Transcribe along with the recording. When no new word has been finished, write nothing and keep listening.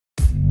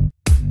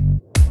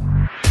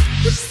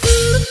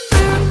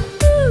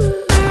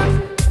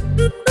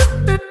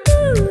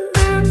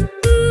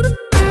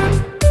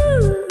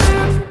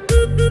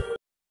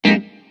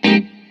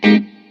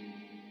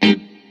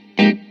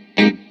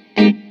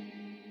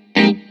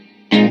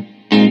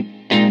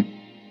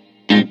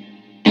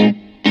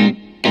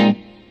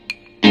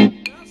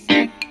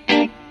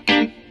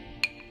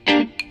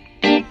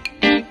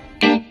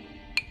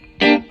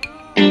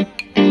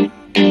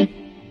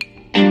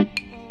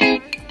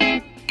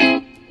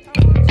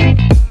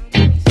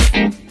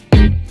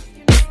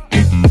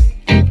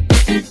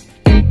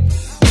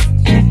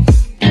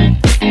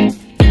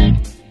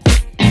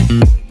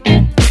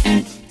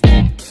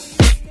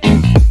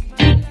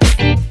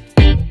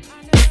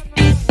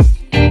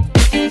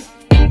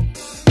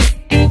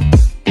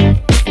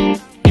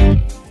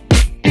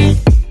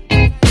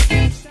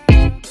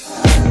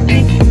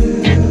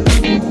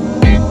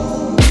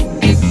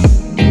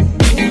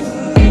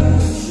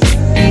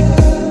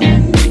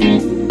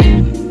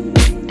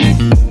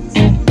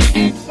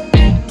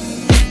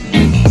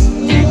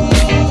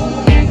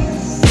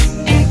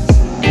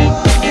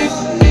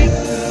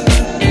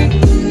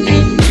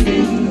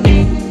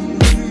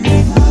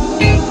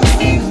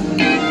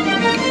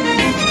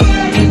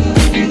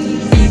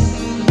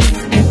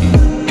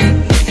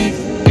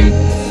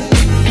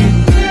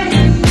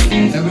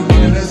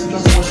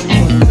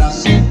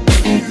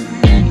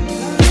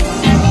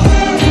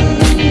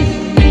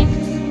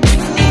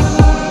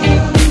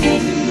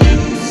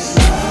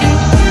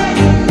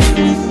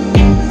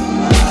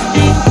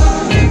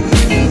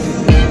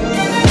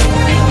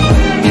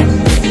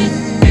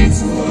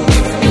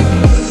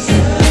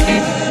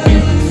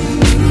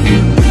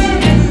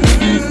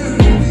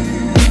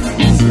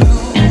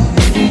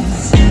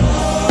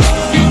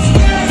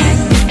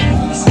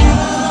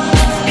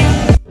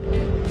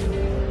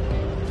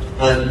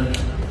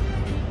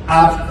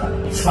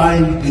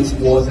find these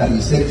words that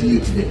he said to you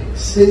today.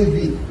 Save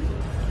it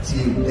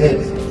till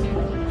death.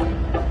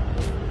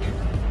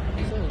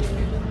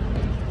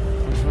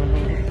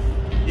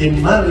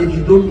 In marriage,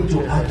 you don't need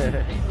to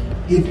argue.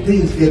 If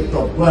things get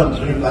tough, go and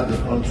bring back the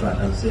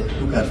contract and say,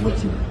 look at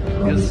what you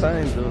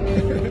signed.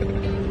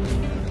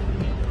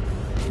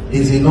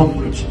 Is enough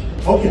preaching.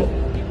 Okay.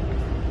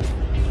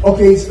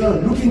 Okay, it's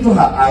done. Look into her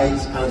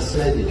eyes and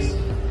say this.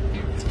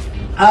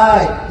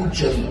 I,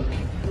 Uchemba.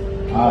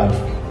 I,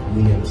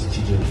 Williams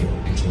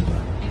Uchemba.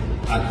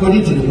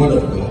 According to the word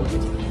of God.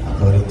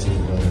 According to the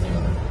word of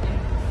God.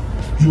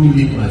 Do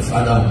leave my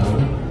father and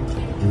mother.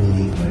 Do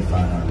leave my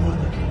father and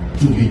mother.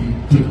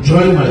 To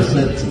join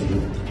myself to you.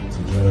 To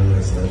join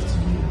myself to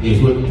you. A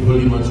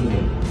holy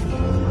matrimony. A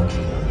holy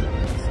matrimony.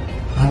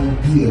 I will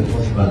be a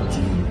husband to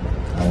you.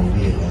 I will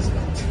be a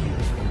husband to you.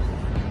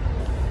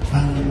 I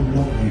will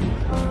love you.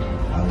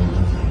 I will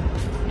love you.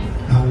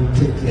 I will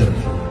take care of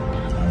you.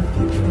 I will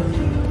take care of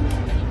you.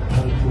 I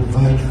will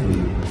provide for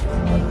you. I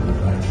will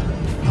provide for you.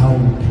 I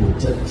will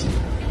protect you. I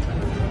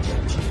will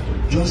protect you.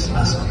 Just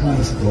as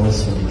Christ does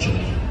for the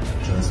church.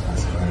 Just as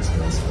Christ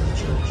does for the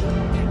church.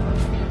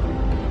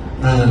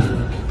 And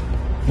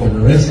for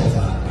the rest of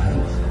our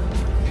lives.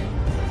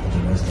 For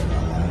the rest of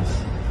our lives.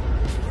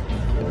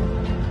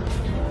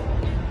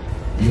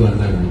 You and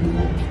I will be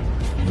one.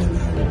 You and I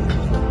will be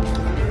one.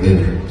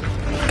 Amen.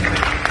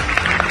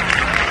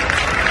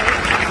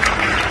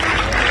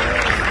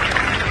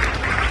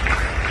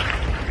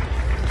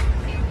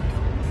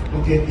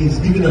 Okay, it's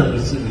giving and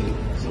receiving.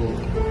 So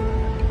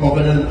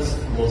covenant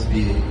must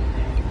be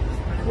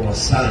for a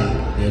sign,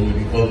 then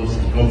it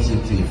comes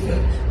into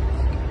effect.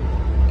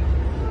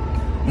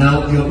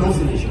 Now you have not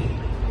finished.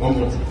 One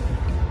more thing.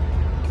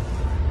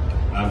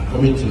 I'm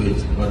coming to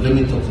it, but let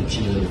me talk to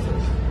children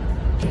first.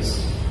 Yes.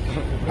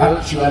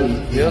 Actually,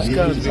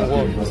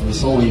 because we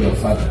saw when your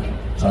father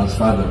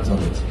transferred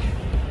authority.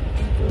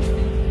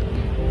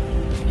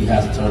 He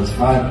has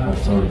transferred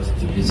authority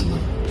to this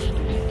man.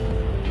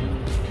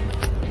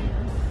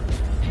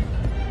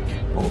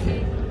 Okay.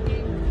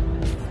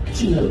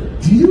 Children,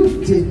 do you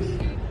take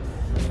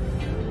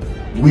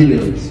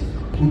Williams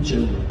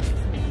Uchemba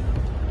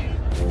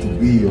to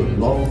be your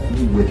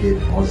lawfully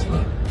wedded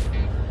husband,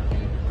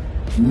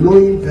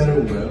 knowing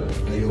very well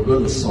that you're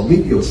going to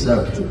submit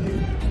yourself to him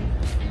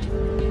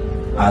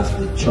as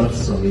the church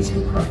submits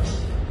to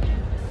Christ,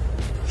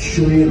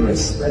 showing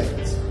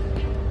respect,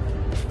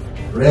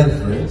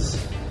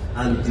 reverence,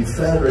 and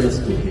deference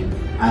to him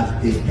as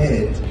the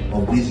head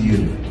of this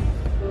union?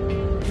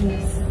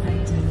 Yes,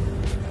 I do.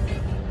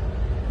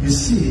 You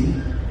see,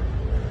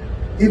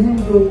 even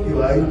though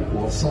you are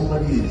equal,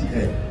 somebody is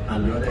head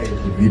and the other is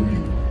the VP.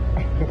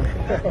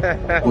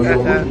 Or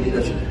your own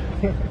leadership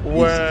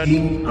is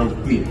king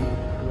and queen.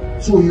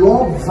 So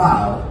your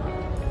vow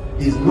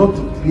is not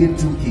to create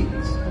two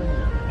kings,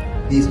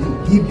 is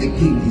to give the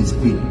king his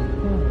queen.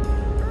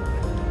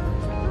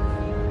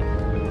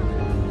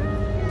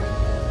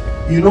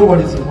 You know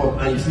what is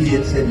important, and you see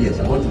he said yes.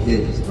 I want to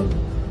hear his story.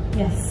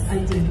 Yes, I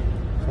do.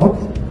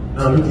 Okay.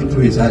 Now look into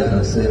his eyes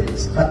and say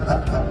this.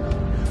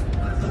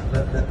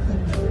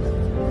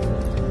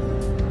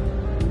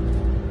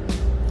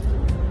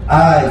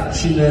 I,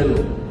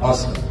 Chinelo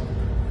Oscar.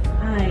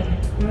 I,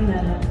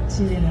 Ronada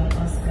Chinelo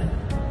Oscar.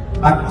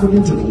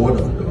 According to the word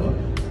of God.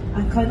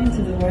 According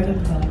to the word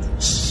of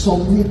God.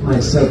 Submit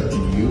myself to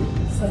you.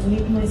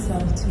 Submit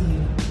myself to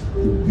you.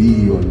 To be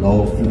your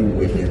lawfully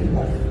wedded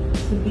wife.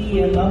 To be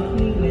your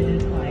lawfully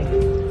wedded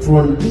wife.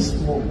 From this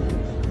moment.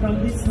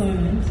 From this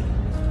moment.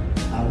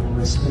 I will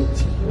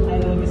respect you. I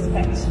will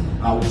respect you.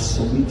 I will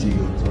submit to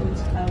your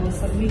authority. I will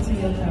submit to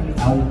your authority.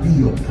 I will be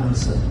your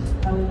counselor.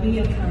 I will be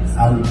your counselor.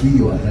 I will be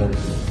your helper.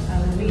 I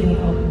will be your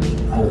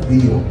helpmate. I will be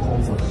your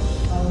comforter.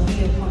 I will be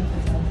your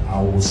comforter.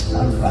 I will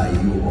stand by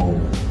you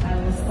always. I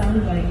will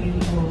stand by you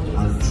always.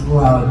 And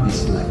throughout this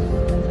life.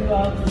 And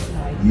throughout this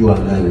life. You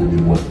and I will be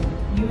one.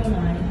 You and I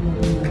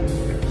will be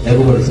one.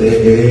 Everybody say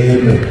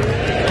amen.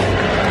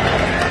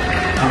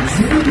 I'm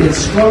feeling a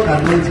strong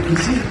anointing. You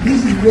see, this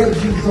is where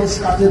Jesus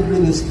started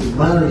ministry,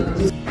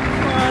 marriage.